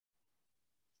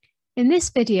In this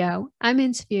video, I'm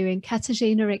interviewing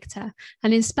Katarzyna Richter,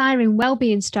 an inspiring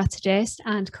wellbeing strategist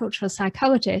and cultural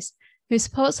psychologist who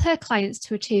supports her clients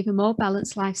to achieve a more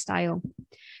balanced lifestyle.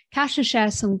 Kasha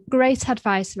shares some great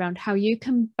advice around how you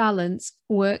can balance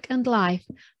work and life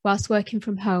whilst working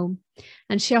from home,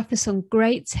 and she offers some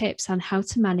great tips on how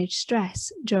to manage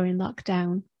stress during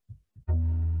lockdown.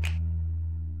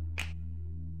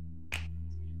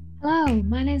 Hello,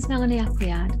 my name is Melanie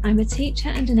Appleyard. I'm a teacher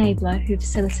and enabler who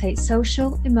facilitates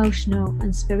social, emotional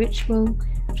and spiritual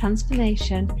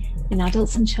transformation in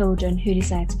adults and children who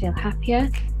desire to feel happier,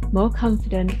 more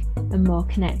confident and more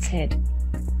connected.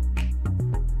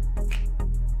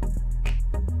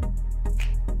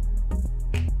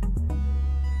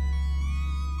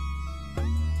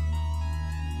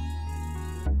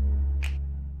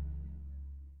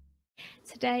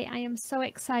 Today I am so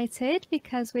excited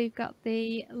because we've got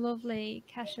the lovely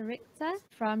Katarzyna Richter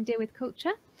from Deal with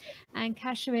Culture, and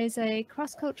Kasha is a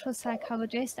cross-cultural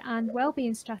psychologist and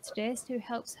wellbeing strategist who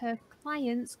helps her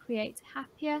clients create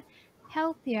happier,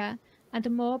 healthier and a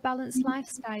more balanced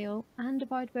lifestyle and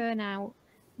avoid burnout.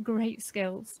 Great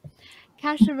skills.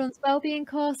 Kasha runs wellbeing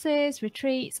courses,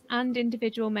 retreats and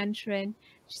individual mentoring.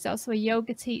 She's also a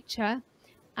yoga teacher.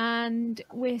 And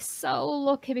we're so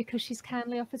lucky because she's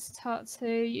kindly offered to talk to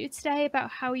you today about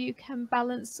how you can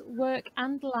balance work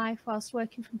and life whilst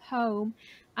working from home,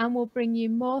 and we'll bring you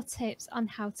more tips on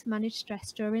how to manage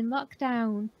stress during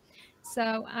lockdown.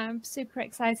 So I'm super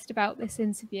excited about this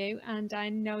interview and I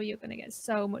know you're going to get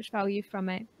so much value from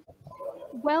it.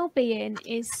 Well-being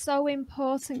is so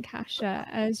important, Kasha,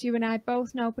 as you and I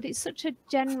both know, but it's such a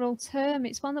general term.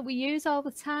 It's one that we use all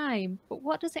the time. But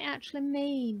what does it actually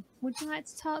mean? Would you like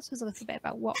to talk to us a little bit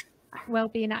about what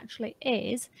well-being actually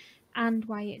is and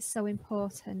why it's so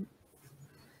important?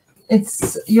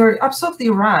 You're absolutely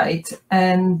right.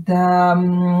 And I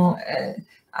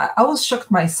was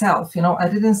shocked myself. I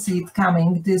didn't see it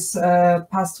coming. This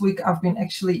past week, I've been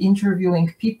actually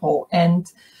interviewing people,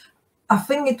 and I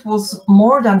think it was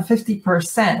more than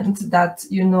 50% that,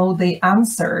 they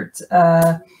answered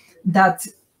that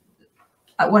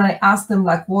when I asked them,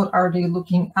 like, what are they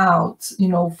looking out,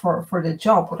 for the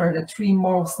job? What are the three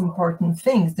most important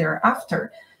things they're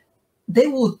after? They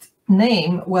would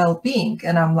name well-being.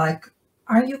 And I'm like,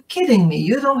 are you kidding me?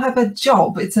 You don't have a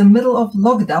job. It's the middle of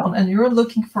lockdown and you're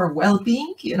looking for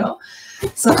well-being,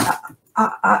 So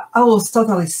I was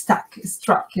totally struck.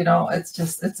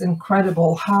 It's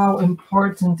incredible how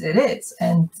important it is.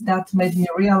 And that made me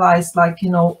realize,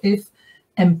 if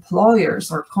employers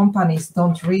or companies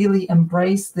don't really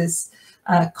embrace this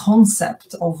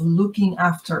concept of looking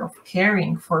after, of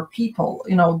caring for people,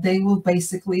 they will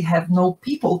basically have no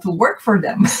people to work for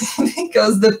them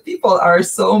because the people are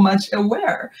so much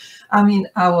aware. I mean,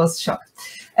 I was shocked.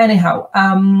 Anyhow,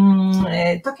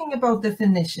 talking about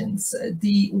definitions,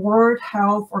 the World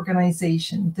Health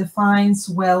Organization defines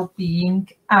well-being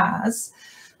as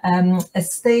a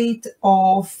state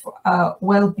of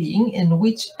well-being in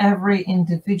which every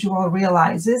individual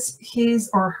realizes his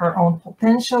or her own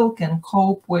potential, can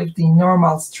cope with the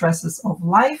normal stresses of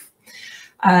life,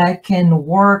 can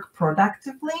work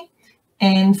productively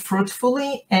and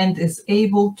fruitfully, and is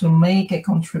able to make a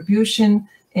contribution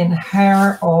in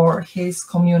her or his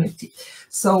community.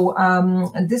 So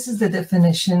this is the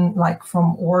definition,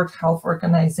 from World Health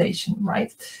Organization,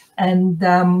 right? And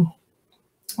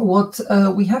what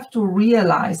we have to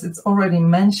realize, it's already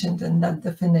mentioned in that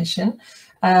definition,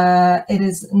 it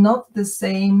is not the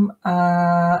same.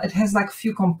 It has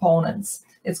few components.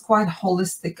 It's quite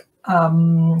holistic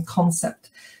concept.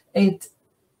 It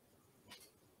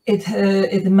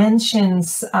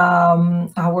mentions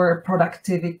our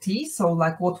productivity, so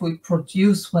what we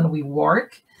produce when we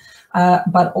work,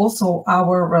 but also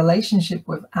our relationship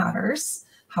with others,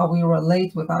 how we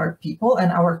relate with other people,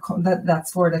 and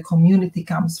that's where the community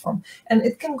comes from. And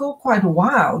it can go quite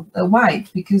wide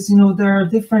because there are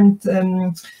different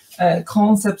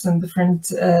concepts and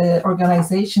different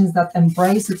organizations that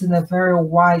embrace it in a very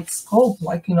wide scope,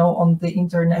 on the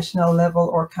international level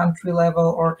or country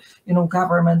level or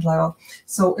government level.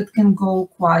 So it can go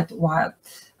quite wide.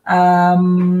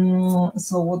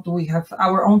 So what do we have?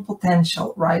 Our own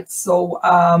potential, right? So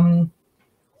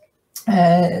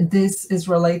this is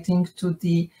relating to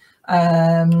the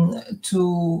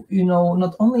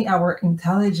not only our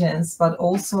intelligence, but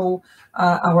also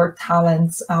our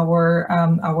talents, our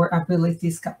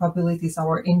abilities, capabilities,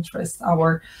 our interests,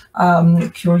 our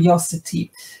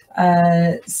curiosity.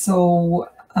 I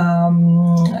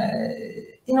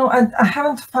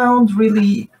haven't found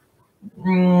really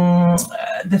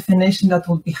definition that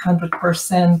would be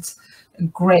 100%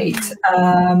 great.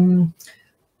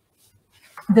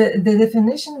 The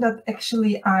definition that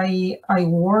actually I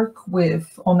work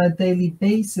with on a daily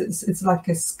basis, it's like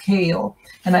a scale,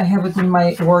 and I have it in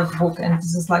my workbook, and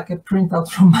this is like a printout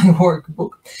from my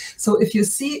workbook. So if you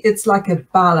see, it's like a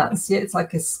balance, yeah, it's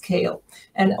like a scale,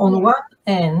 and on one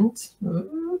end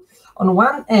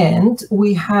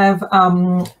we have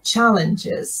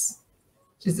challenges.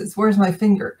 Jesus, where's my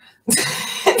finger?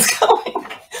 It's going.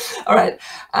 All right.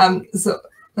 So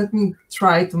let me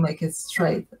try to make it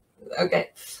straight.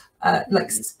 Okay. Like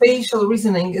spatial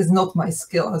reasoning is not my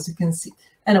skill, as you can see.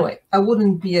 Anyway, I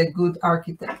wouldn't be a good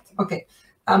architect. Okay.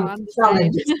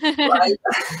 Challenges, right?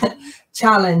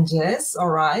 Challenges, all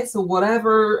right. So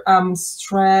whatever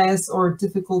stress or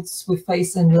difficulties we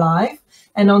face in life.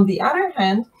 And on the other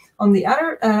hand, on the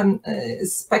other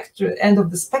spectrum, end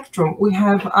of the spectrum, we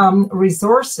have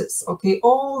resources, okay,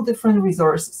 all different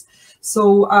resources.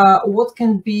 So what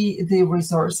can be the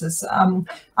resources?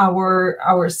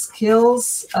 Our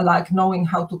skills, like knowing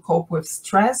how to cope with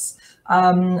stress,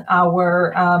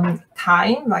 our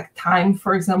time, like time,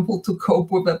 for example, to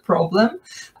cope with a problem,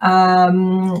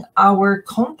 our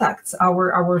contacts,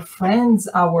 our friends,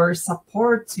 our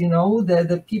support, you know,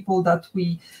 the people that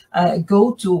we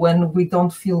go to when we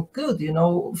don't feel good. You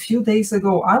know, a few days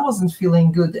ago, I wasn't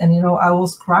feeling good, and, you know, I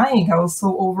was crying. I was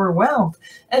so overwhelmed.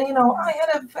 And, you know, I had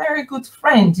a very good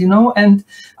friend, you know, and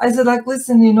I said, like,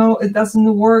 listen, you know, it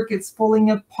doesn't work. It's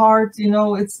falling apart. You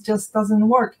know, it just doesn't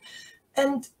work.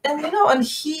 And you know, and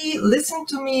he listened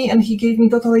to me, and he gave me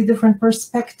totally different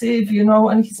perspective, you know,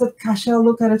 and he said, Kasia,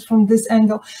 look at it from this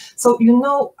angle. So, you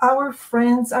know, our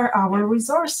friends are our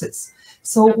resources.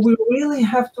 So we really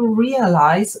have to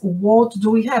realize, what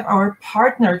do we have? Our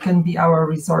partner can be our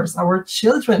resource. Our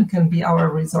children can be our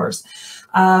resource.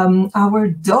 Our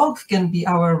dog can be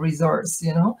our resource,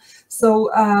 you know.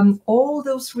 So all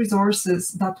those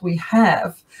resources that we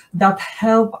have that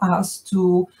help us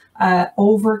to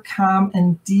overcome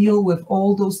and deal with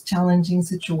all those challenging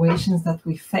situations that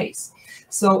we face.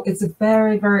 So it's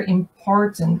very, very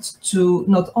important to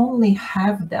not only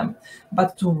have them,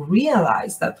 but to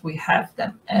realize that we have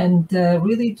them, and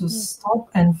really to stop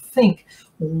and think,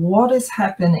 what is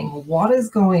happening? What is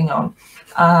going on?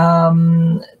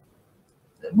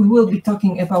 We will be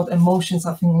talking about emotions,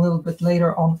 I think, a little bit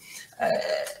later on.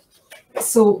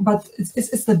 So, but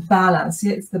it's the balance,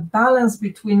 yeah, it's the balance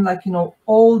between, like, you know,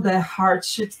 all the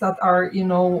hardships that are, you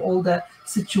know, all the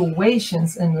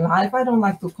situations in life. I don't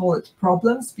like to call it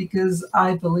problems, because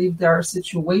I believe there are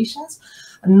situations,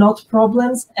 not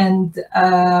problems, and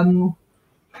the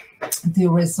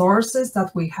resources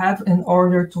that we have in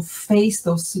order to face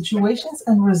those situations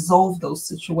and resolve those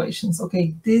situations.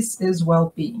 Okay, this is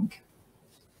well-being.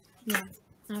 Yeah,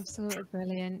 absolutely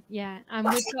brilliant. Yeah, and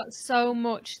we've got so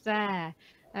much there.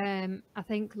 I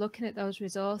think looking at those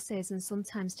resources and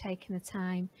sometimes taking the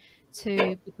time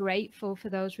to be grateful for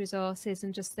those resources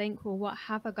and just think, well, what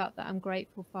have I got that I'm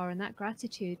grateful for? And that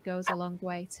gratitude goes a long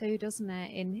way too, doesn't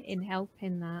it, in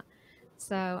helping that?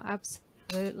 So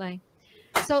absolutely.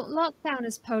 So lockdown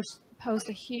has posed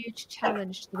a huge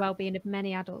challenge to the well-being of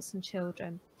many adults and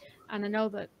children. And I know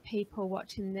that people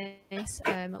watching this,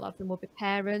 a lot of them will be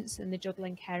parents, and they're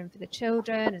juggling caring for the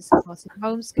children and supporting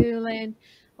homeschooling,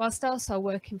 whilst also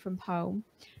working from home.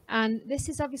 And this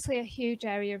is obviously a huge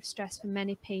area of stress for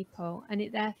many people, and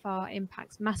it therefore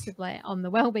impacts massively on the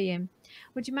well-being.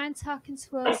 Would you mind talking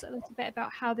to us a little bit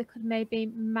about how they could maybe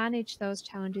manage those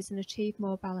challenges and achieve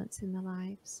more balance in their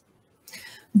lives?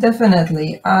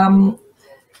 Definitely.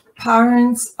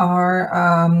 Parents are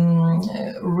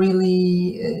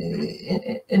really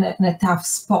in a tough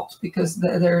spot, because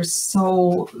there's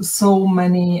so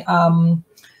many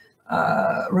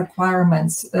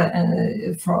requirements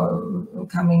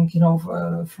coming, you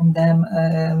know, from them,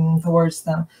 towards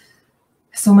them.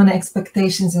 So many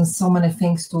expectations and so many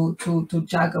things to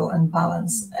juggle and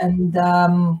balance, and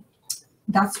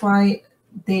that's why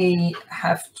they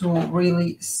have to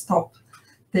really stop,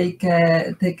 take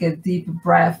a deep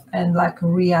breath, and like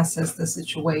reassess the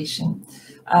situation,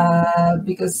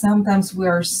 because sometimes we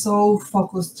are so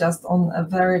focused just on a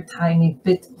very tiny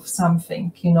bit of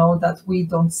something, you know, that we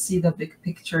don't see the big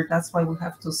picture. That's why we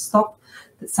have to stop,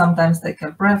 sometimes take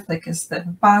a breath, take a step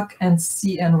back, and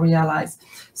see and realize.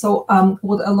 So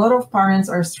what a lot of parents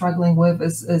are struggling with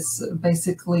is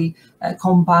basically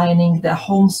combining the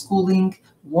homeschooling,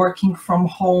 working from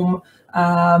home,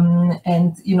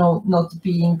 and, you know, not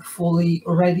being fully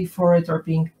ready for it, or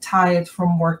being tired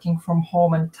from working from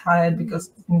home, and tired because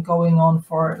it's been going on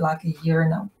for like a year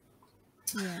now.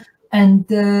 Yeah. And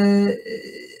there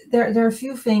are a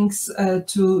few things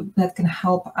that can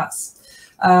help us.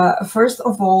 First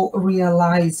of all,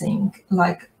 realizing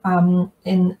like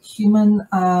in human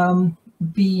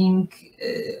being,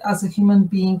 as a human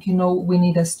being, we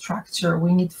need a structure,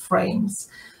 we need frames.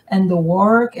 And the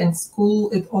work and school,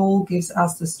 it all gives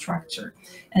us the structure.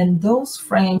 And those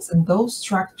frames and those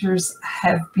structures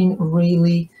have been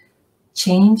really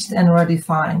changed and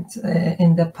redefined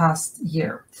in the past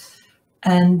year.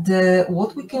 And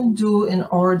what we can do in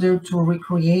order to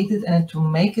recreate it and to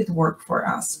make it work for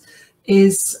us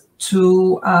is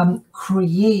to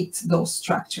create those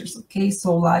structures. Okay,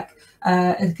 so like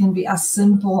it can be as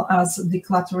simple as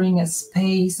decluttering a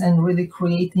space and really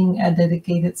creating a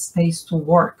dedicated space to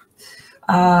work.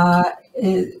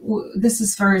 This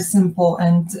is very simple,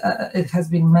 and it has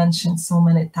been mentioned so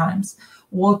many times.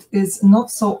 What is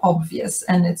not so obvious,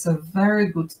 and it's a very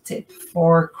good tip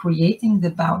for creating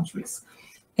the boundaries,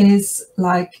 is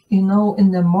like, in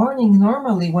the morning,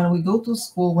 normally when we go to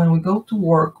school, when we go to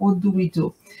work, what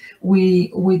do?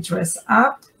 We dress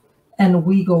up and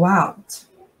we go out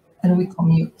and we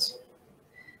commute.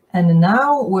 And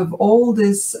now with all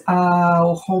this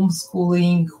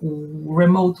homeschooling,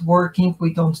 remote working,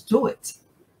 we don't do it.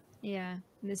 Yeah,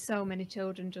 and there's so many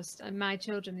children, and my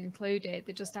children included,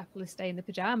 they just happily stay in the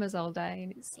pajamas all day,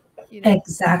 and it's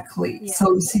Exactly. Yeah.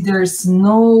 So you see, there's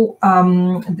no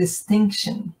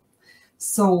distinction.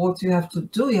 So what you have to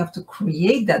do, you have to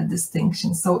create that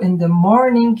distinction. So in the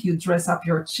morning, you dress up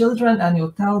your children and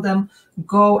you tell them,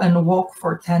 go and walk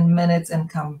for 10 minutes and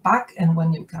come back. And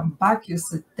when you come back, you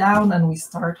sit down and we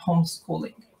start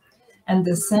homeschooling. And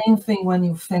the same thing when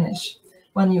you finish.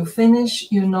 When you finish,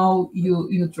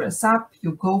 you dress up,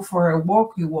 you go for a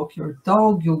walk, you walk your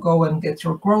dog, you go and get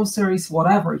your groceries,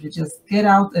 whatever. You just get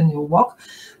out and you walk.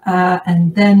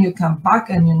 And then you come back,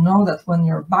 and you know that when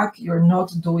you're back, you're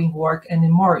not doing work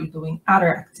anymore. You're doing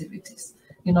other activities,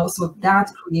 so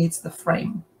that creates the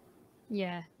frame.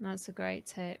 Yeah, that's a great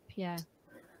tip. Yeah.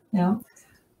 Yeah.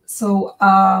 So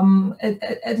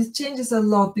it changes a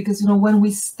lot, because when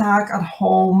we stuck at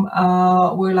home,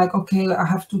 we're like, okay, I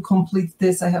have to complete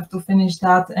this, I have to finish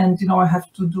that, and I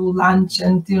have to do lunch,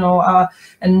 and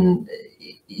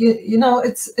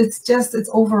it's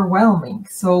overwhelming.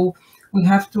 So we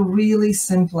have to really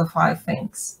simplify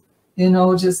things.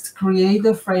 Just create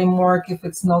a framework if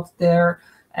it's not there,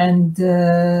 and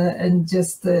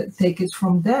just take it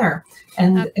from there.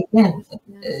 And again,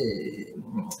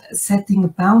 setting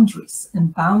boundaries,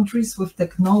 and boundaries with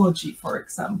technology, for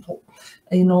example,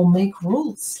 make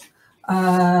rules.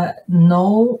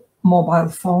 No mobile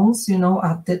phones,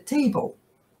 at the table.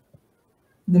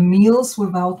 The meals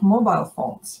without mobile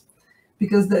phones,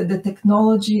 because the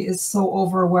technology is so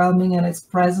overwhelming and it's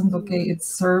present. Okay, it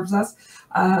serves us.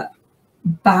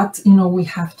 But we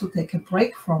have to take a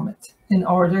break from it in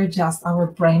order just our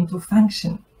brain to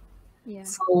function. Yeah.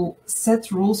 So set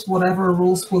rules, whatever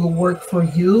rules will work for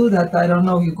you. That, I don't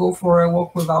know, you go for a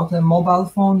walk without a mobile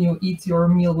phone, you eat your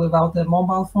meal without a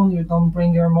mobile phone, you don't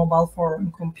bring your mobile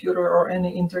phone, computer, or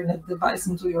any internet device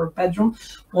into your bedroom.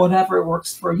 Whatever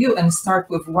works for you, and start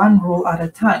with one rule at a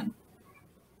time.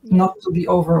 Yeah. Not to be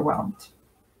overwhelmed.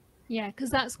 Yeah, because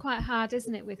that's quite hard,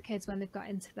 isn't it, with kids when they've got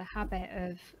into the habit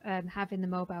of having the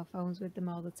mobile phones with them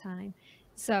all the time.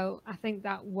 So I think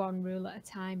that one rule at a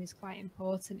time is quite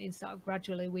important in sort of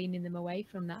gradually weaning them away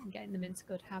from that and getting them into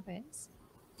good habits.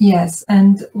 Yes,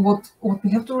 and what we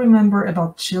have to remember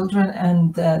about children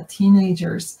and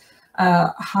teenagers,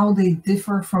 how they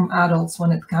differ from adults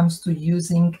when it comes to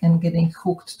using and getting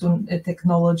hooked to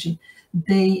technology.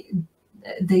 They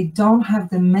don't have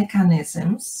the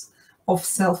mechanisms of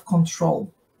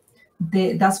self-control.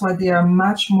 That's why they are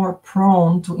much more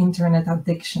prone to internet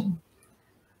addiction.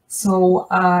 So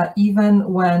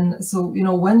even when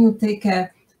you take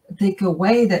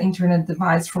away the internet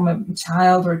device from a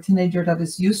child or teenager that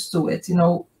is used to it,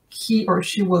 he or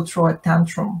she will throw a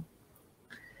tantrum,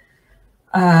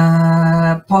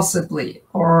 possibly,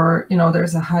 or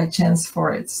there's a high chance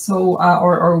for it. So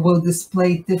or will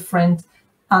display different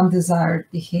undesired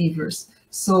behaviors.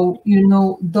 So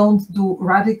don't do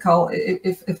radical.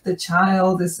 If the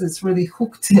child is really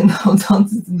hooked,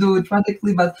 don't do it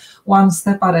radically, but one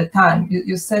step at a time.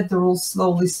 You set the rules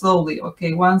slowly.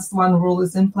 Okay, once one rule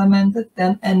is implemented,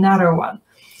 then another one,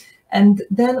 and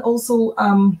then also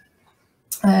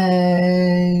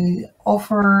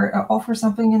offer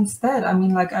something instead. I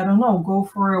mean, like, I don't know, go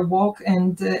for a walk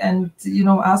and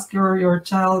ask your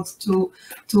child to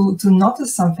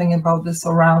notice something about the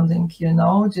surrounding,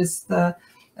 just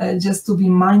to be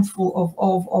mindful of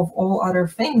all other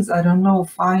things. I don't know,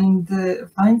 find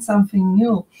something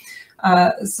new.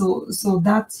 So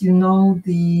that, you know,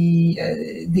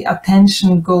 the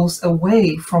attention goes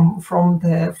away from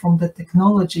the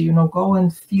technology. You know, go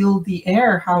and feel the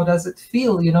air. How does it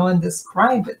feel? You know, and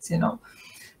describe it. You know,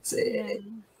 it's, Yeah.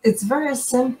 it's very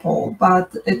simple,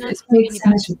 but And it that's bringing takes you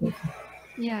back to, initiative.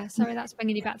 yeah, sorry, that's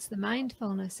bringing you back to the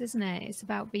mindfulness, isn't it? It's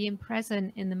about being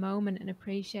present in the moment and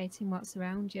appreciating what's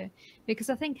around you. Because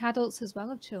I think adults as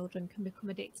well as children can become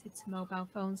addicted to mobile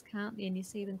phones, can't they? And you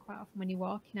see them quite often when you're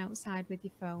walking outside with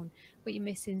your phone, but you're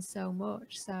missing so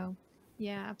much. So,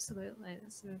 yeah, absolutely.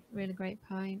 That's a really great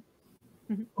point.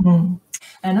 Mm.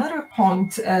 Another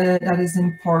point that is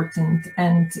important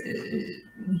and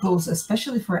goes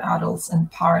especially for adults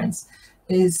and parents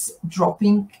is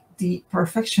dropping the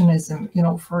perfectionism, you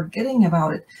know, forgetting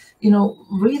about it. You know,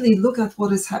 really look at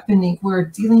what is happening. We're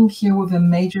dealing here with a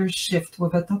major shift,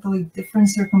 with a totally different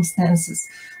circumstances.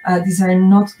 These are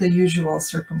not the usual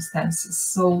circumstances.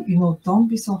 So, you know, don't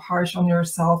be so harsh on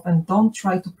yourself and don't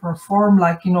try to perform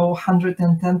like, you know,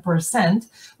 110%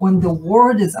 when the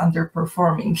world is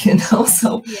underperforming, you know.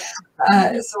 So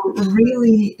Yeah. so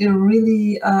really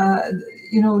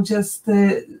you know, just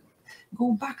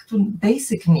go back to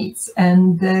basic needs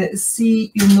and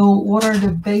see, you know, what are the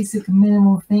basic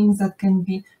minimum things that can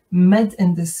be met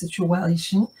in this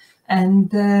situation,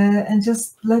 and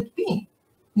just let be.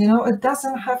 You know, it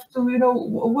doesn't have to, you know,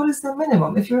 what is the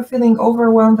minimum? If you're feeling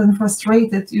overwhelmed and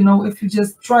frustrated, you know, if you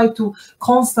just try to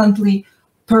constantly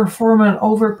perform and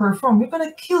overperform, you're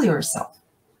gonna kill yourself.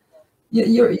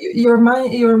 Your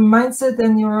mind, your mindset,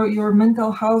 and your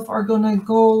mental health are gonna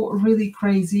go really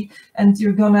crazy, and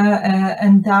you're gonna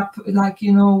end up like,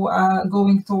 you know,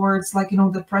 going towards like, you know,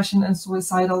 depression and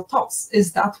suicidal thoughts.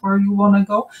 Is that where you want to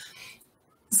go?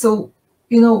 So,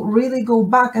 you know, really go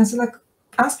back and say like,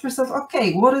 ask yourself,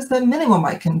 okay, what is the minimum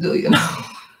I can do, you know?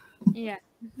 Yeah.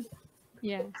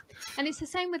 Yeah. And it's the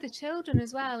same with the children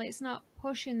as well. It's not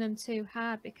pushing them too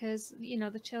hard because, you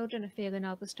know, the children are feeling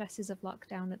all the stresses of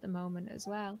lockdown at the moment as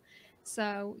well.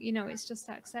 So, you know, it's just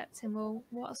accepting, well,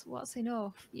 what's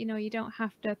enough? You know, you don't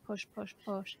have to push, push,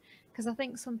 push. Because I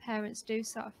think some parents do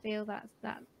sort of feel that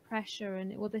pressure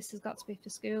and, well, this has got to be for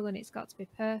school and it's got to be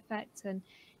perfect. And,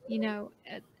 you know,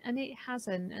 and it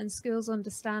hasn't. And schools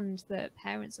understand that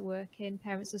parents are working,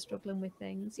 parents are struggling with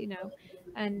things, you know,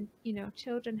 and you know,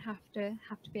 children have to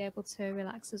be able to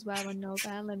relax as well and know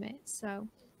their limits. So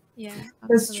yeah,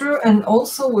 That's absolutely. true. And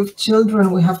also with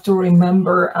children, we have to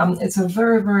remember it's a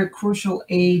very, very crucial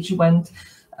age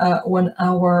when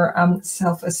our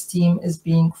self-esteem is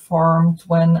being formed,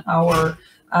 when our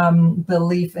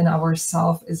belief in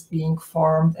ourself is being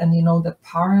formed. And, you know, the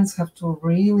parents have to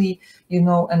really, you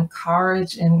know,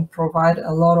 encourage and provide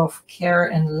a lot of care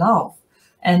and love.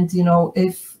 And, you know,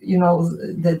 if, you know,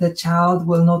 the child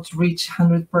will not reach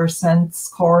 100%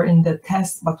 score in the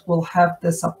test, but will have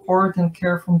the support and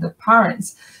care from the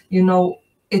parents, you know,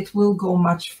 it will go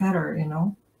much further, you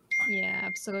know. Yeah,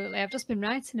 absolutely. I've just been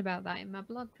writing about that in my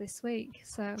blog this week.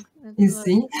 So You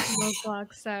see, animals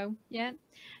blog. So yeah,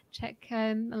 check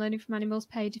Learning from Animals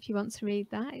page if you want to read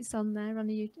that. It's on there on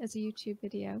as a YouTube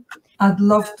video. I'd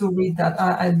love to read that.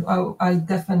 I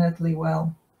definitely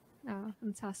will. Oh,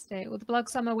 fantastic. Well, the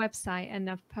blog's on my website and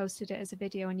I've posted it as a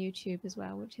video on YouTube as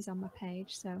well, which is on my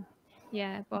page. So,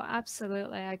 yeah, but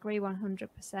absolutely, I agree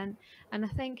 100%. And I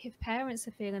think if parents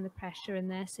are feeling the pressure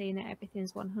and they're seeing that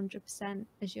everything's 100%,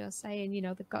 as you're saying, you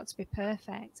know, they've got to be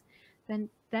perfect, then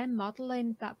they're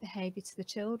modeling that behavior to the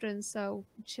children. So,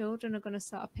 children are going to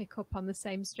sort of pick up on the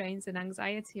same strains and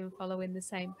anxiety and follow in the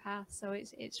same path. So,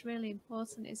 it's really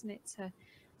important, isn't it, to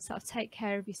sort of take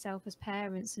care of yourself as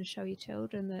parents and show your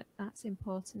children that that's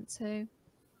important too.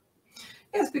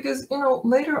 Yes, because, you know,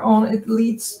 later on it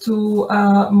leads to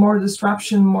more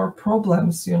disruption, more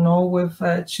problems, you know, with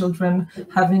children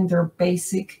having their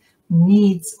basic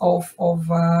needs of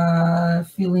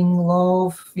feeling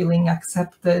love, feeling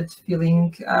accepted,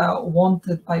 feeling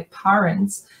wanted by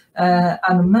parents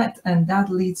unmet, and that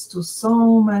leads to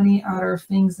so many other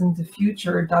things in the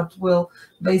future that will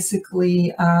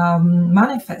basically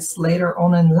manifest later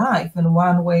on in life in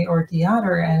one way or the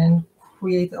other, and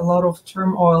create a lot of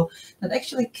turmoil that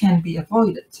actually can be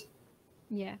avoided.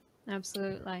 Yeah,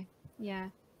 absolutely. Yeah,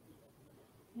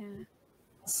 yeah.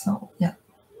 So yeah,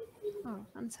 Oh,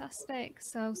 fantastic.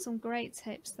 So some great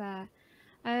tips there.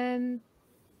 Um,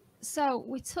 so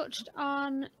we touched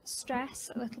on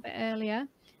stress a little bit earlier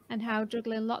and how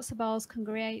juggling lots of balls can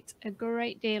create a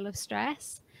great deal of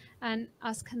stress, and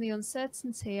as can the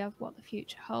uncertainty of what the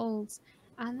future holds.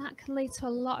 And that can lead to a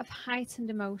lot of heightened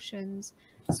emotions.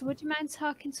 So would you mind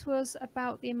talking to us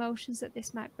about the emotions that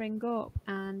this might bring up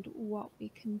and what we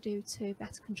can do to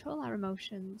better control our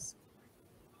emotions?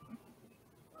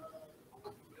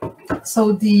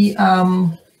 So the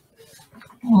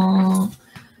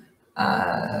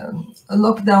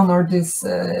lockdown, or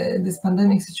this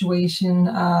pandemic situation,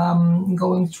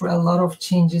 going through a lot of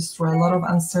changes, through a lot of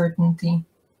uncertainty,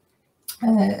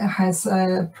 has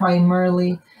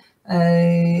primarily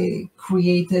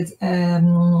created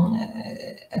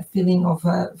a feeling of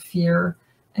fear,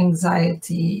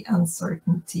 anxiety,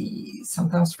 uncertainty,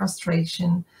 sometimes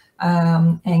frustration,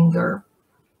 anger,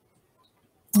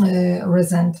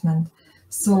 resentment.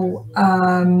 So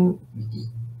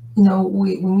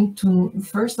we need to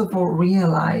first of all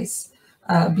realize,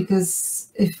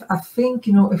 because I think,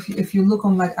 if you look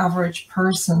on like average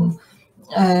person,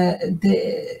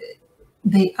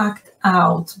 they act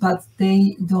out, but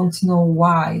they don't know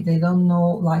why. They don't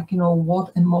know,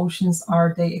 what emotions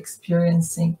are they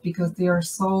experiencing, because they are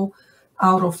so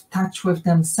out of touch with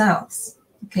themselves.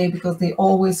 Okay, because they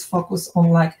always focus on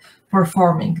like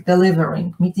performing,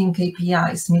 delivering, meeting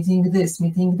KPIs, meeting this,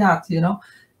 meeting that,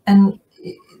 and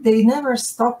they never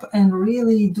stop and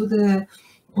really do the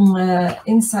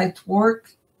insight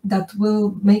work that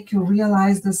will make you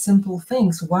realize the simple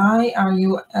things. Why are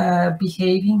you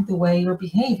behaving the way you're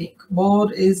behaving?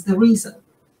 What is the reason?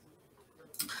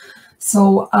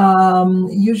 So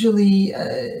usually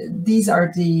these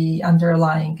are the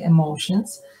underlying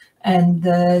emotions. And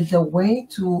the way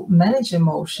to manage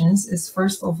emotions is,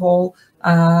 first of all,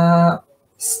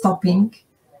 stopping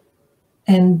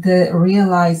and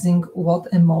realizing what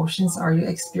emotions are you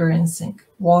experiencing,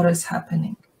 what is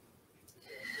happening.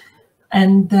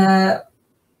 And the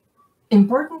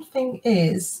important thing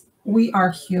is, we are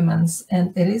humans,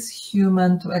 and it is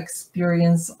human to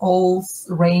experience all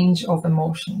range of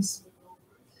emotions.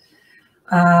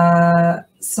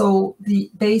 So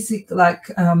the basic,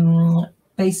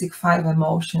 basic 5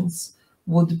 emotions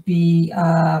would be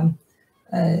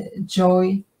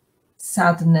joy,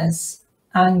 sadness,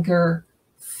 anger,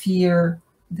 fear,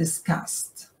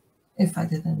 disgust, if I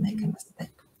didn't make a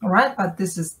mistake. All right, but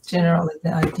this is generally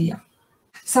the idea.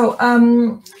 So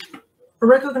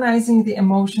recognizing the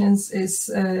emotions is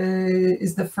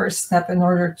the first step in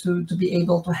order to be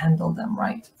able to handle them,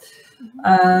 right?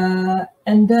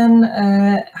 And then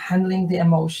handling the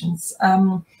emotions.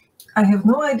 I have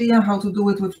no idea how to do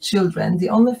it with children. The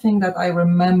only thing that I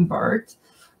remembered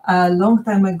a long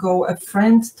time ago, a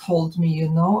friend told me,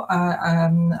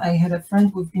 I had a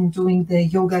friend, we've been doing the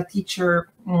yoga teacher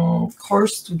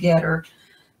course together.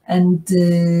 And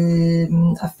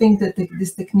I think that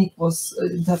this technique was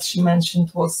that she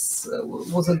mentioned was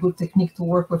a good technique to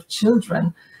work with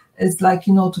children. It's like,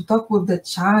 to talk with the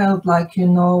child, like,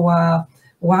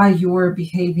 why you were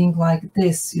behaving like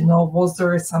this, was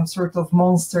there some sort of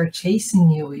monster chasing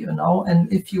you,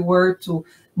 and if you were to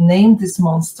name this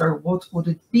monster, what would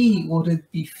it be? Would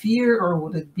it be fear, or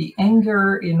would it be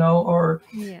anger, or,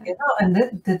 and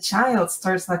then the child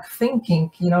starts like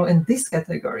thinking, in these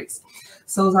categories.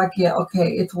 So like, yeah,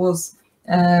 okay, it was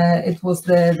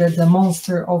the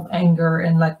monster of anger,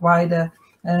 and like,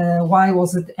 why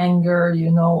was it anger?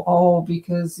 Oh,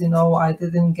 because I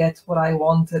didn't get what I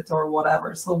wanted or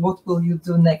whatever. So what will you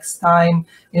do next time?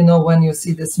 When you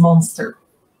see this monster?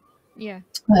 Yeah.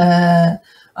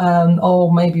 Oh,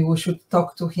 maybe we should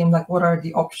talk to him. Like, what are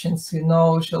the options?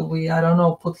 Shall we, I don't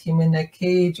know, put him in a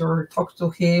cage, or talk to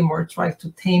him, or try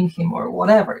to tame him, or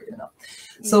whatever,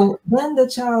 So then the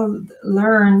child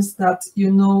learns that,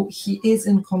 he is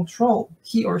in control,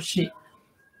 he or she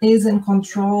is in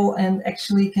control and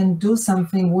actually can do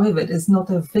something with it, is not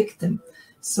a victim.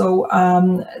 So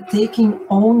taking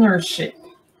ownership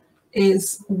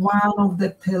is one of the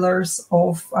pillars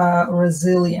of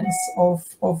resilience,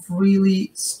 of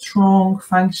really strong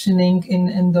functioning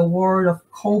in the world, of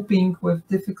coping with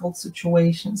difficult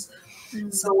situations.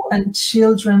 So, and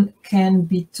children can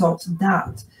be taught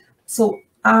that. So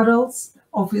adults,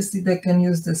 obviously, they can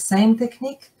use the same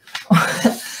technique,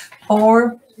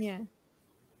 or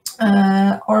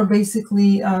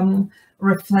basically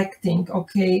reflecting,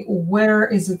 okay, where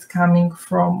is it coming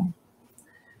from?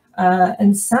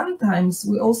 And sometimes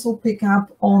we also pick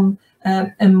up on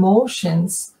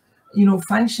emotions,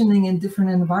 functioning in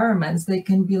different environments. They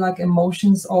can be like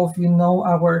emotions of,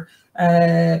 our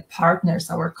partners,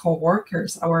 our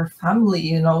co-workers, our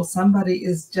family. Somebody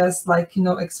is just like,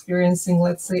 experiencing,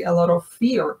 let's say, a lot of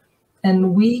fear,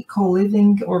 and we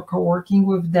co-living or co-working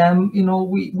with them,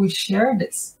 we share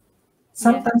this.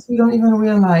 Sometimes we don't even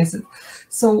realize it.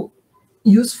 So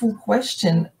useful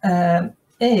question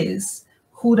is,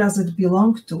 who does it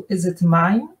belong to? Is it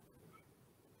mine?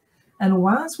 And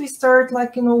once we start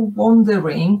like,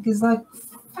 wondering, it's like,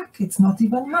 fuck, it's not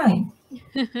even mine.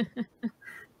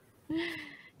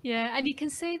 Yeah, and you can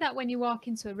see that when you walk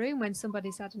into a room when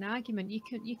somebody's had an argument, you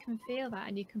can feel that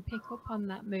and you can pick up on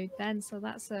that mood then. So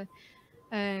that's a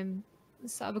um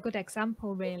sort of a good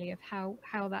example really of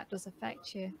how that does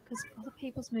affect you, because other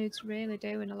people's moods really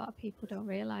do, and a lot of people don't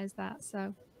realize that.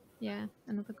 So yeah,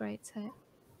 another great tip.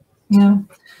 Yeah.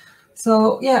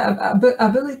 So yeah,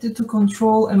 ability to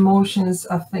control emotions,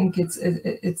 I think it's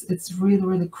really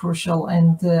really crucial.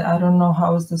 And I don't know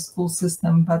how is the school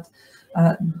system, but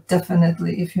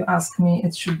definitely, if you ask me,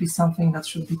 it should be something that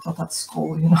should be taught at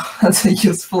school. You know, as a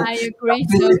useful I agree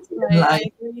ability in totally. I life.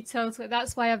 agree totally.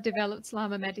 That's why I've developed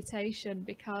Lama meditation,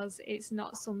 because it's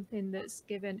not something that's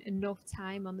given enough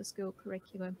time on the school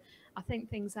curriculum. I think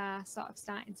things are sort of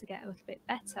starting to get a little bit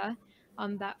better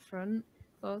on that front,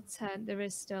 but there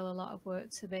is still a lot of work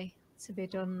to be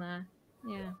done there.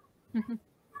 Yeah.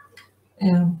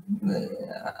 Yeah,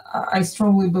 I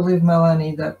strongly believe,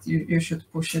 Melanie, that you should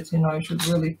push it. You know, you should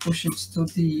really push it to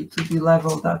the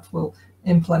level that will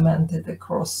implement it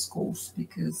across schools,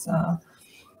 because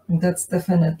that's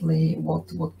definitely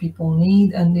what people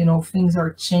need. And you know, things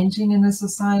are changing in the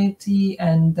society,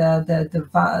 and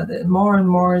the more and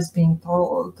more is being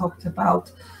talked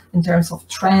about in terms of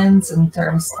trends, in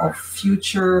terms of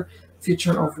future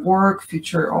of work,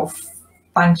 future of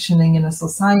functioning in a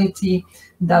society,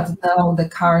 that now the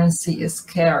currency is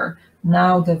care.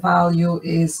 Now the value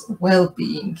is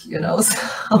well-being, you know.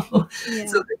 So Yeah.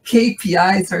 the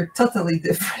KPIs are totally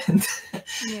different.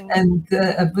 Yeah. And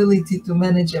the ability to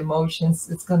manage emotions,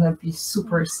 it's gonna be Yeah.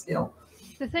 super skill.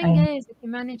 The thing And is, if you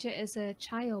manage it as a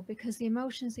child, because the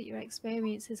emotions that you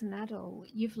experience as an adult,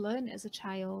 you've learned as a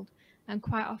child, and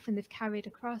quite often they've carried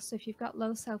across. So if you've got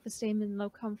low self-esteem and low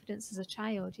confidence as a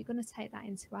child, you're going to take that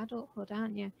into adulthood,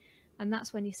 aren't you? And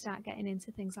that's when you start getting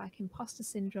into things like imposter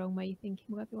syndrome, where you're thinking,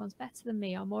 well, everyone's better than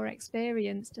me or more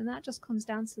experienced. And that just comes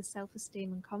down to the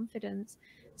self-esteem and confidence.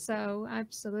 So I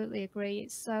absolutely agree.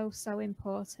 It's so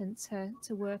important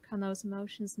to work on those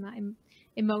emotions and that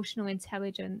emotional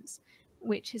intelligence,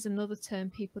 which is another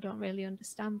term people don't really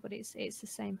understand, but it's the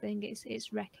same thing.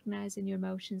 It's recognizing your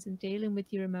emotions and dealing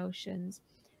with your emotions,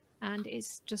 and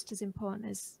it's just as important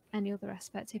as any other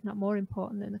aspect, if not more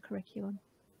important than the curriculum.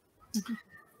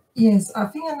 yes, I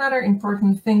think another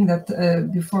important thing that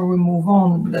before we move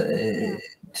on, Yeah.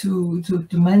 to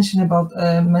mention about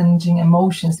managing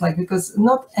emotions, like, because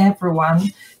not everyone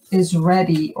is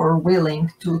ready or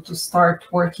willing to start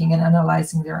working and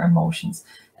analyzing their emotions.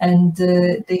 And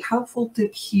the helpful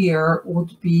tip here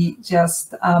would be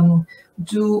just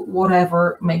do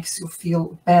whatever makes you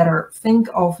feel better. Think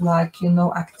of, like, you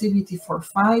know, activity for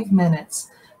 5 minutes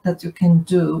that you can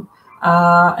do.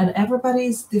 And everybody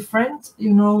is different.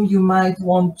 You know, you might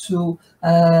want to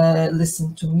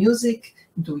listen to music,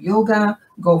 do yoga,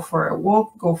 go for a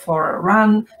walk, go for a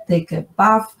run, take a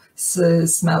bath,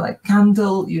 smell a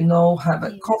candle, you know, have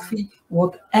a Yeah. coffee,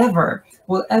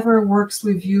 whatever works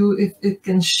with you. If it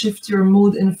can shift your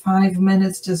mood in 5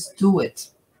 minutes, just do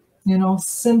it. You know,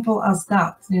 simple as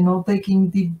that. You know, taking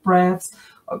deep breaths,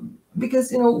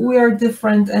 because you know we are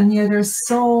different, and yeah, there's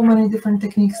so many different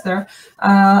techniques there,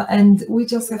 and we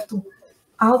just have to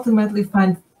ultimately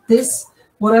find this,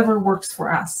 whatever works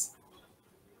for us.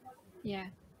 Yeah,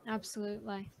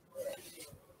 absolutely.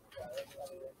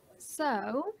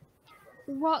 So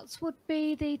what would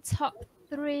be the top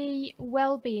three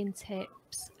well-being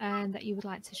tips that you would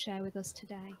like to share with us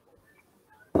today?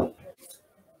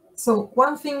 So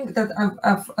one thing that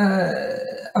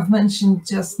I've mentioned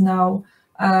just now,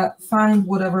 find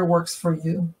whatever works for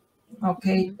you.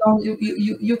 Okay, Mhm. don't,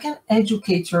 you can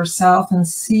educate yourself and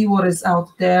see what is out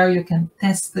there. You can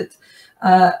test it,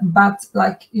 but,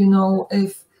 like, you know,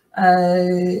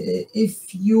 if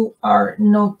you are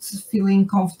not feeling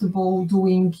comfortable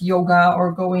doing yoga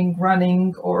or going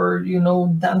running, or you know,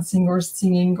 dancing or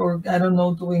singing, or I don't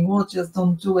know, doing what, just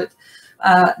don't do it.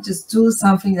 Just do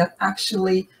something that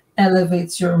actually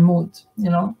elevates your mood, you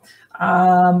know,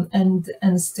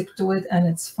 and stick to it, and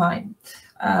it's fine.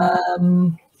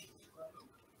 Um,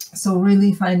 so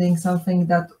really finding something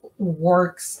that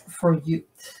works for you.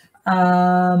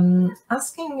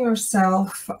 Asking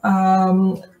yourself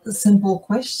simple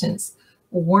questions.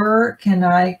 Where can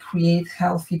I create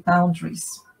healthy boundaries?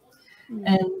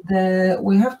 Yeah. And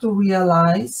we have to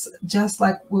realize, just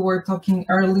like we were talking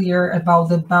earlier about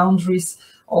the boundaries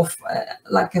of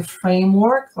like a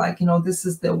framework, like, you know, this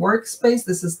is the workspace,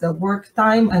 this is the work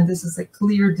time, and this is a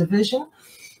clear division.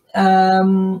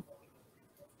 Um,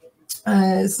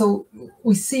 so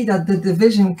we see that the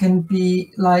division can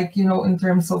be, like, you know, in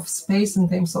terms of space, in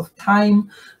terms of time,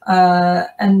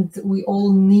 and we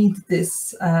all need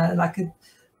this, like a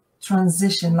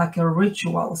transition, like a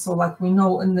ritual. So like we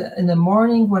know in the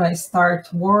morning when I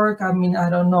start work, I mean, I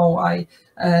don't know, I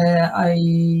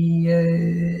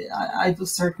do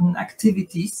certain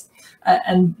activities,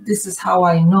 and this is how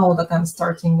I know that I'm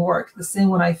starting work. The same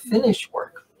when I finish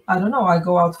work. I don't know, I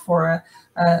go out for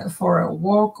a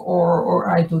walk, or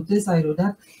I do this, I do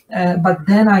that, but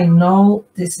then I know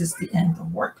this is the end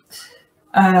of work.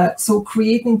 So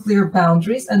creating clear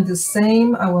boundaries, and the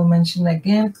same I will mention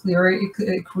again,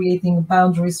 creating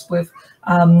boundaries with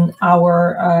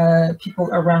our people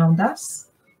around us.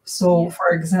 So, for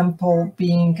example,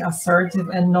 being assertive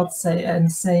and not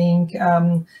saying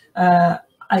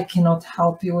I cannot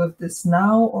help you with this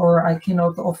now, or I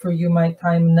cannot offer you my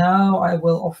time now. I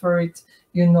will offer it,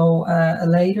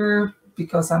 later,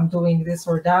 because I'm doing this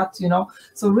or that,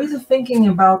 So really thinking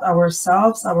about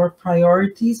ourselves, our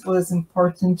priorities, what is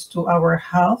important to our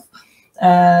health,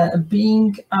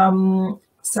 being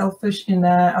selfish in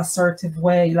an assertive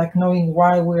way, like knowing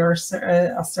why we are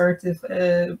assertive,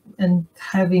 and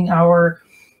having our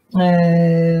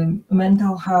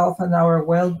mental health and our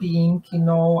well-being,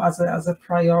 as a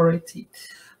priority,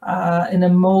 in a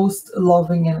most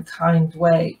loving and kind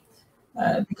way.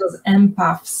 Because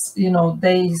empaths,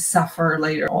 they suffer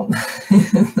later on.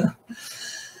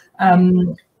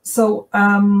 So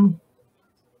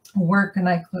where can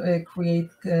I create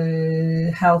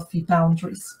healthy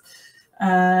boundaries?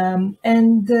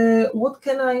 And what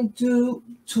can I do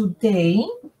today?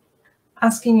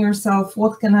 Asking yourself,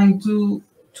 what can I do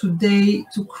today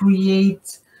to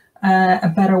create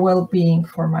a better well-being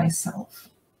for myself?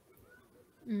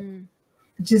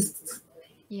 Just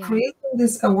creating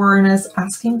this awareness,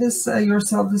 asking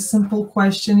yourself this simple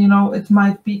question. It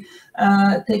might be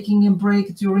taking a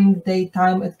break during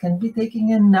daytime. It can be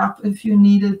taking a nap if you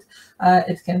need it.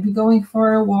 It can be going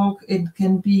for a walk. It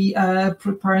can be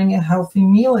preparing a healthy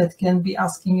meal. It can be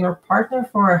asking your partner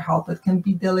for help. It can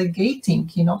be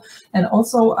delegating, and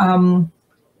also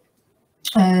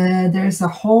there's a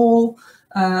whole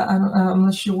I'm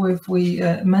not sure if we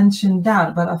mentioned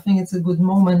that, but I think it's a good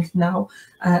moment now.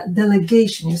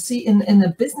 Delegation. You see, in a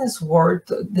business world,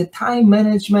 the time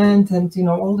management and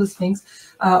all these things.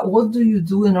 What do you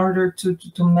do in order to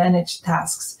manage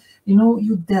tasks?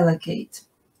 You delegate.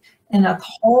 And at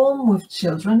home with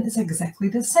children is exactly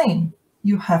the same.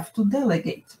 You have to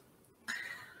delegate.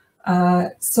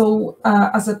 So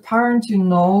as a parent, you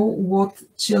know what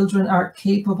children are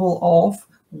capable of.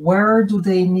 Where do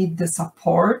they need the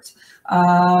support?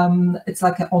 It's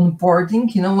like an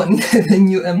onboarding, when the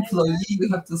new employee, you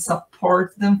have to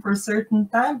support them for a certain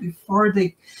time before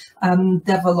they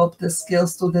develop the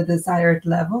skills to the desired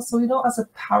level. So, as a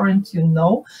parent,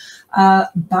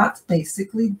 but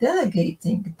basically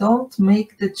delegating. Don't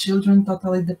make the children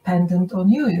totally dependent on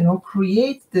you,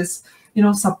 create this,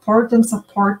 support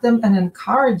them and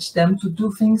encourage them to do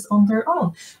things on their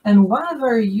own. And one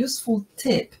very useful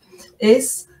tip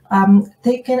is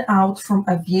taken out from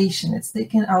aviation. It's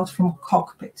taken out from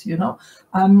cockpit.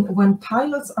 When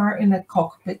pilots are in a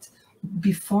cockpit,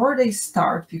 before they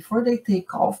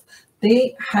take off,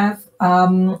 they have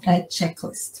a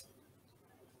checklist.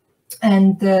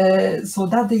 And so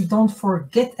that they don't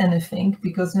forget anything,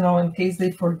 because in case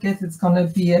they forget, it's going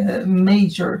to be a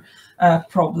major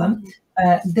problem.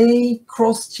 They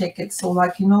cross-check it. So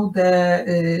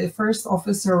the first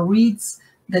officer reads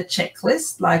the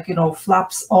checklist,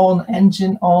 flaps on,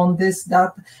 engine on, this,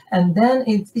 that, and then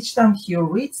each time he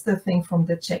reads the thing from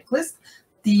the checklist,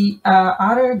 the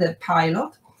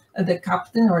pilot, the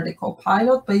captain or the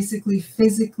co-pilot, basically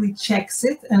physically checks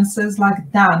it and says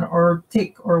done or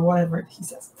tick or whatever he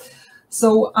says.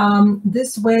 So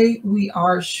this way we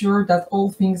are sure that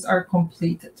all things are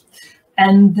completed.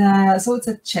 And so it's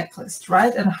a checklist,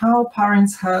 right? And how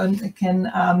parents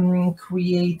can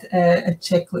create a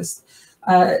checklist.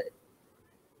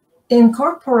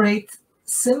 Incorporate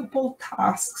simple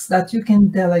tasks that you can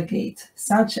delegate,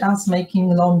 such as making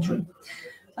laundry,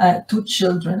 to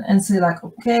children, and say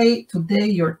okay, today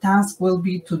your task will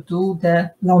be to do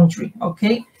the laundry,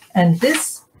 okay? And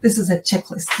this is a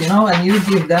checklist, and you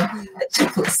give them a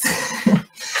checklist.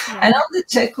 And on the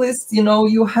checklist,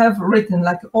 you have written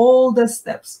all the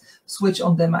steps. Switch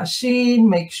on the machine,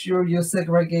 make sure you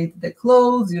segregate the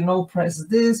clothes, press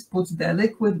this, put the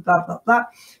liquid, blah, blah, blah,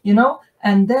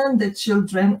 and then the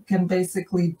children can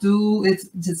basically do it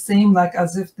the same,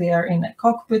 as if they are in a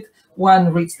cockpit.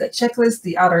 One reads the checklist,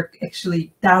 the other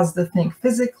actually does the thing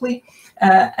physically,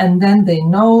 and then they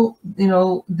know,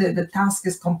 the task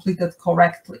is completed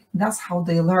correctly. That's how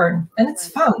they learn. And it's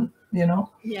fun,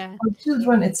 For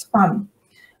children, it's fun.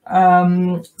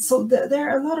 So there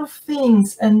are a lot of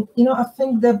things, and I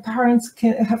think the parents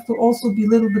can have to also be a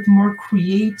little bit more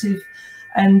creative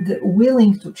and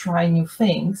willing to try new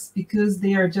things, because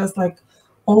they are just like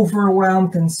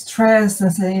overwhelmed and stressed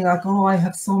and saying like, oh, I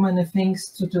have so many things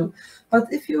to do. But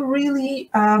if you really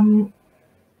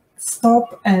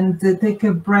stop and take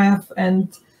a breath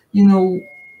and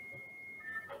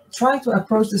try to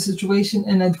approach the situation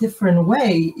in a different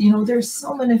way, there's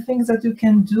so many things that you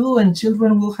can do, and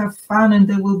children will have fun and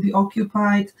they will be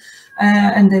occupied,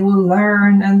 and they will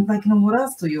learn, and like, what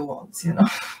else do you want?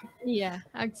 Yeah,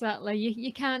 exactly.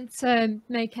 You can't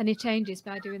make any changes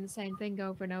by doing the same thing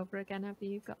over and over again, have you?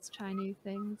 You've got to try new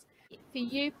things. For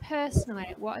you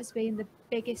personally, what has been the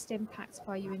biggest impact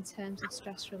for you in terms of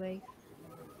stress relief?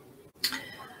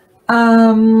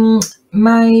 My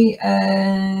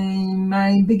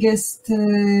biggest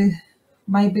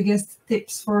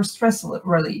tips for stress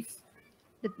relief.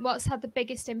 What's had the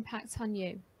biggest impact on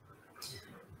you?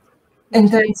 In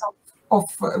terms of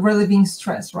relieving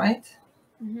stress, right?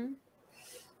 Mm-hmm.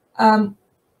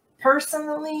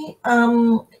 Personally,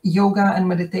 yoga and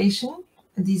meditation.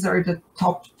 These are the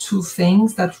top two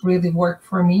things that really work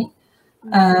for me.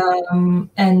 Mm-hmm.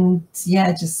 And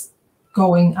yeah, just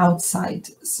going outside.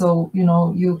 So,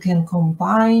 you can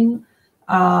combine,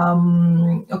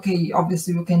 okay,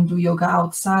 obviously you can do yoga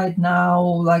outside now,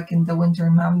 like in the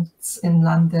winter months in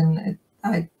London.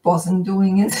 I wasn't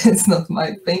doing it. It's not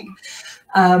my thing.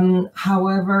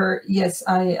 However, yes,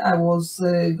 I was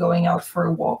going out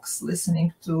for walks,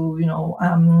 listening to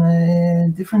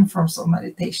different forms of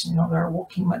meditation. There are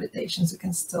walking meditations. You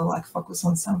can still like focus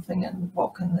on something and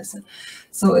walk and listen.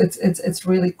 So it's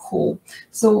really cool.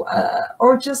 So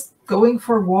or just going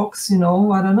for walks. I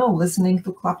don't know, listening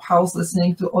to Clubhouse,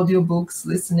 listening to audiobooks,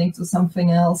 listening to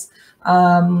something else,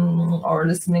 or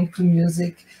listening to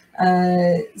music.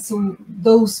 So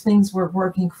those things were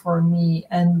working for me,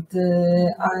 and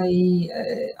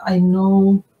I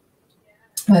know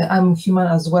I'm human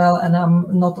as well, and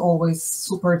I'm not always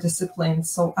super disciplined.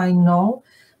 So I know,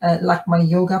 like my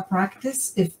yoga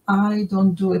practice, if I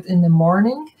don't do it in the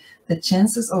morning, the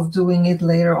chances of doing it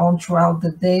later on throughout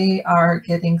the day are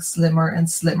getting slimmer and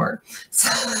slimmer.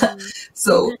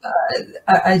 So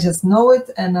I just know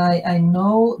it, and I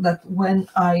know that when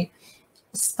I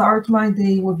start my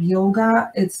day with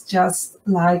yoga, it's just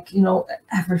like,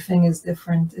 everything is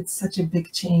different. It's such a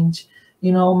big change.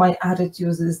 My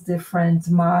attitude is different.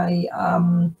 My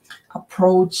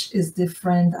approach is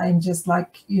different. I'm just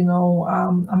like,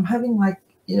 I'm having like,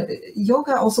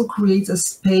 yoga also creates a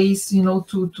space,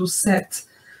 to set,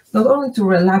 not only to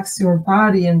relax your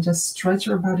body and just stretch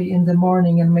your body in the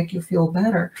morning and make you feel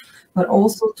better, but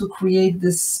also to create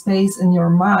this space in your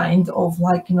mind of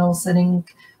like,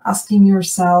 asking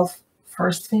yourself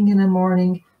first thing in the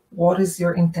morning, what is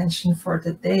your intention for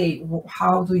the day?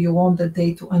 How do you want the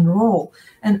day to unroll?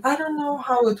 And I don't know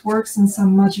how it works in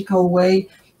some magical way.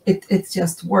 It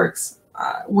just works.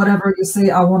 Whatever you say,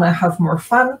 I want to have more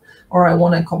fun, or I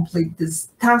want to complete this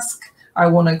task, I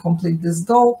want to complete this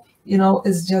goal.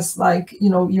 It's just like,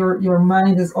 your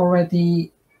mind is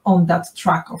already on that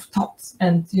track of thoughts,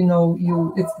 and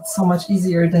it's so much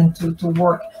easier than to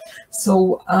work.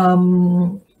 So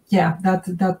yeah,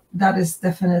 that is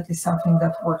definitely something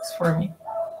that works for me.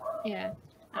 Yeah,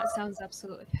 that sounds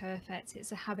absolutely perfect.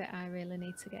 It's a habit I really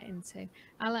need to get into.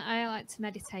 I like to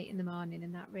meditate in the morning,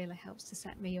 and that really helps to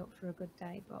set me up for a good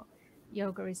day. But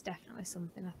yoga is definitely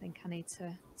something I think I need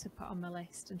to put on my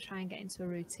list and try and get into a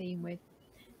routine with.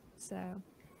 So,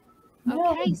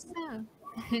 okay, so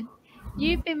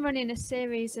you've been running a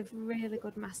series of really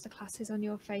good masterclasses on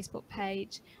your Facebook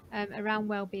page around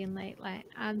wellbeing lately,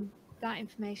 and that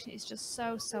information is just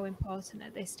so important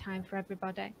at this time for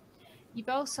everybody. You've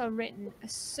also written a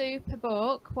super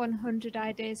book, 100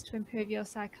 Ideas to Improve Your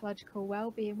Psychological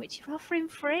Wellbeing, which you're offering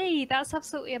free. That's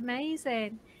absolutely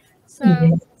amazing. So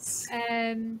yes.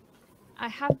 I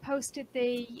have posted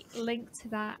the link to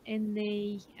that in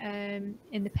the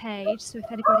page. So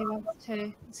if anybody wants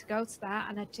to go to that,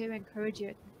 and I do encourage you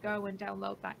to go and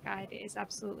download that guide. It is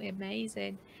absolutely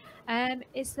amazing.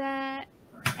 Is there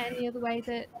any other way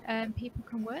that people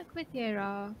can work with you,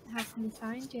 or how can they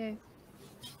find you?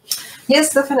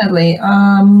 Yes, definitely.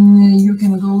 You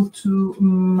can go to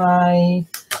my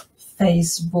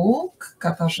Facebook,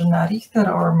 Katarzyna Richter,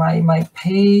 or my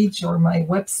page, or my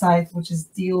website, which is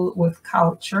Deal with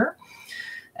Culture.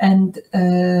 And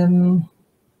the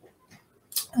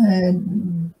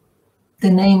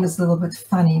name is a little bit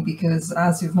funny because,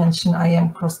 as you've mentioned, I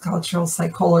am cross-cultural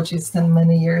psychologist, and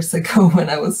many years ago when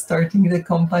I was starting the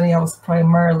company, I was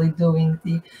primarily doing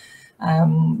the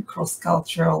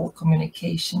cross-cultural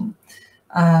communication.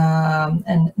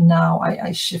 And now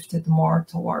I shifted more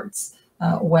towards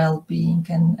well-being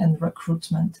and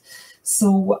recruitment.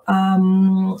 So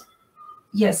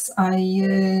yes, I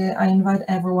invite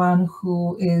everyone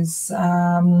who is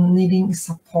needing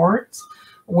support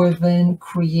within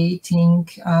creating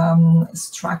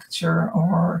structure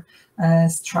or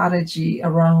strategy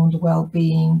around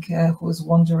well-being, who is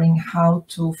wondering how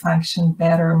to function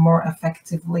better, more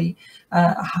effectively,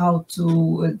 how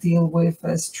to deal with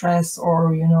stress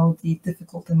or the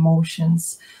difficult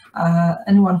emotions.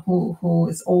 Anyone who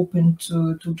is open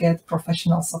to get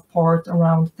professional support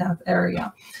around that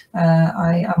area.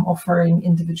 I am offering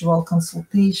individual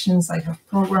consultations. I have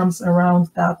programs around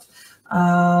that.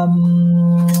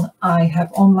 I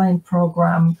have online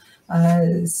program.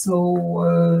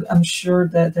 So I'm sure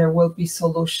that there will be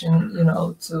solution,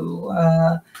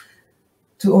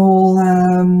 to all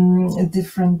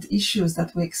different issues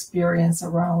that we experience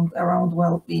around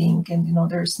well-being.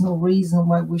 And there's no reason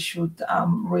why we should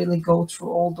really go through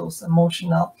all those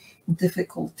emotional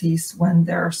difficulties when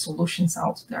there are solutions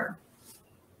out there.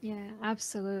 Yeah,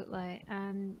 absolutely.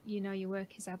 And your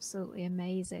work is absolutely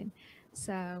amazing.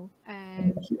 So,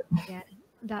 Thank you. yeah,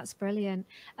 that's brilliant.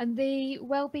 And the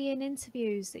wellbeing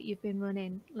interviews that you've been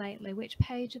running lately, which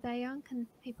page are they on? Can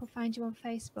people find you on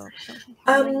Facebook? I don't think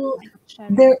I have a link. Um, I can share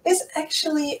it. there is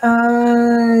actually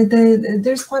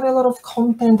there's quite a lot of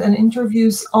content and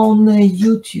interviews on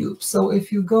YouTube. So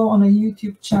if you go on a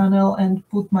YouTube channel and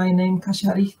put my name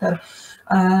Kasia Richter,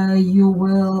 you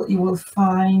will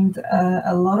find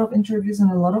a lot of interviews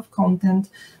and a lot of content,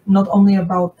 not only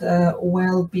about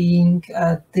well-being,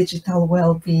 digital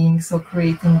well-being, so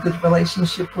creating good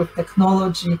relationship with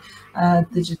technology,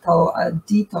 digital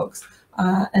detox,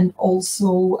 and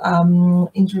also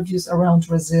interviews around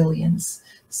resilience.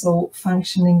 So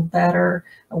functioning better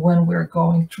when we're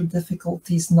going through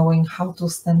difficulties, knowing how to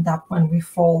stand up when we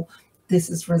fall. This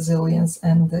is resilience,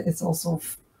 and it's also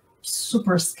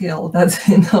super skill that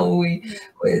we Yeah.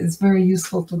 it's very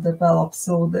useful to develop.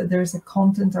 So there's a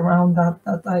content around that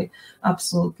I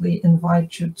absolutely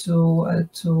invite you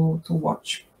to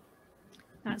watch.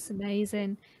 That's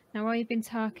amazing. Now, while you've been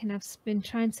talking, been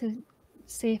trying to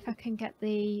see if I can get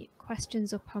the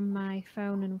questions up on my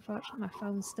phone, and unfortunately, my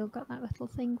phone's still got that little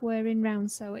thing whirring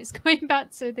round, so it's going back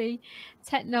to the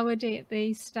technology at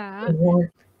the start.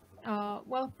 Oh,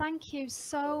 well, thank you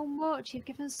so much. You've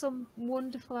given some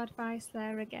wonderful advice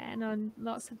there again on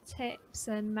lots of tips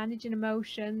and managing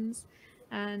emotions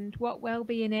and what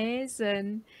well-being is,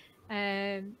 and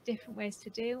different ways to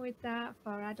deal with that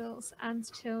for adults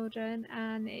and children.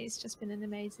 And it's just been an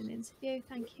amazing interview.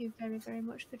 Thank you very, very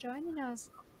much for joining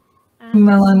us. And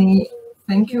Melanie,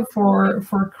 thank you you're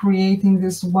for creating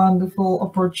this wonderful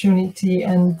opportunity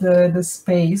and the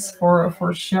space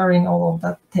for sharing all of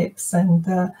that tips. And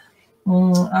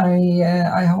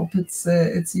I hope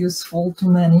it's useful to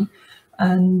many.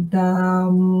 And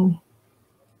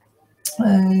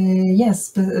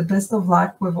yes, best of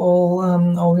luck with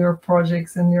all your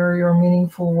projects and your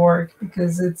meaningful work,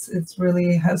 because it's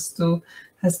really has to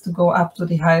go up to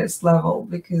the highest level,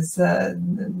 because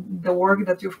the work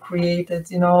that you've created,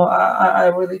 I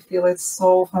really feel it's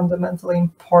so fundamentally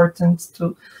important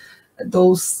to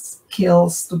those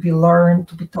skills to be learned,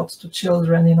 to be taught to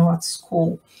children, at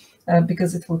school,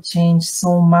 because it will change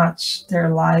so much their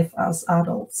life as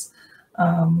adults.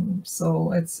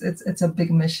 So it's a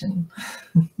big mission.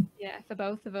 yeah, for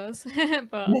both of us,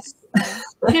 but Yes.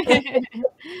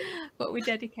 but we're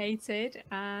dedicated,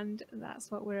 and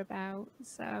that's what we're about.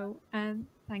 So,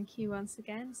 thank you once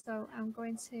again. So, I'm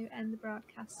going to end the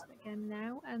broadcast again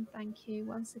now, and thank you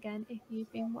once again if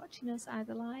you've been watching us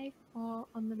either live or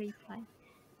on the replay.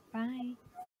 Bye.